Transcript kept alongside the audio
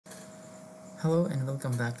Hello and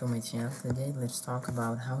welcome back to my channel. Today let's talk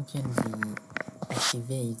about how can we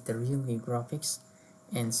activate the Realview graphics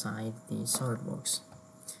inside the Solidworks.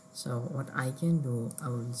 So what I can do, I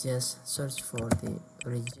will just search for the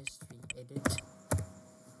registry edit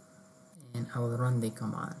and I will run the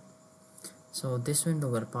command. So this window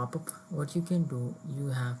will pop up. What you can do, you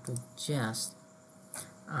have to just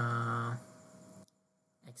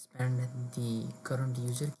expand the current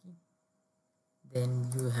user key,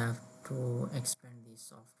 then you have to expand the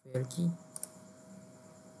software key.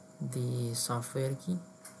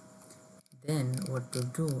 Then what to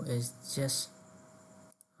do is just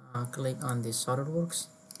click on the Solidworks,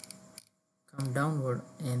 come downward,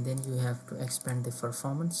 and then you have to expand the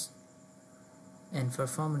performance, and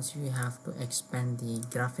performance you have to expand the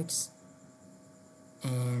graphics.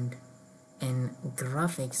 And in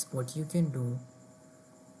graphics what you can do,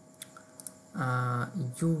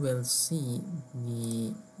 you will see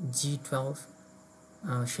the G12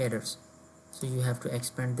 shaders, so you have to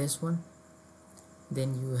expand this one,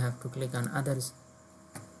 then you have to click on others,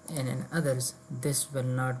 and in others this will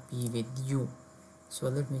not be with you, so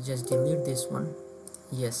let me just delete this one.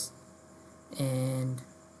 Yes, and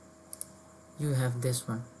you have this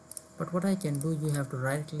one. But what I can do, you have to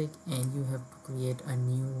right click and you have to create a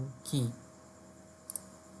new key,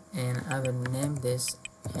 and I will name this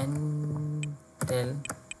Intel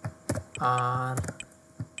R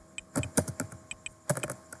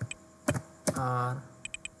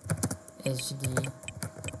HD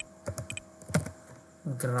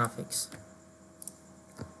graphics,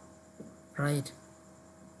 right?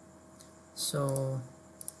 So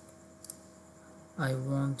I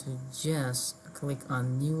want to just click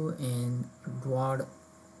on new and draw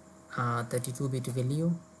 32-bit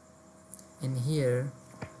value, and here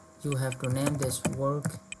you have to name this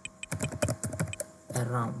work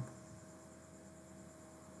around.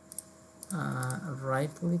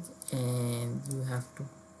 Right click and you have to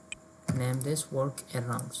name this work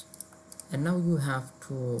arounds, and now you have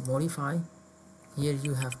to modify. Here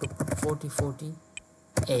you have to put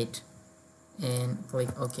 4048 and click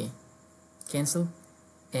OK, cancel,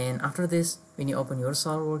 and after this when you open your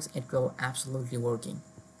Solidworks it will absolutely working.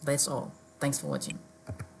 That's all. Thanks for watching.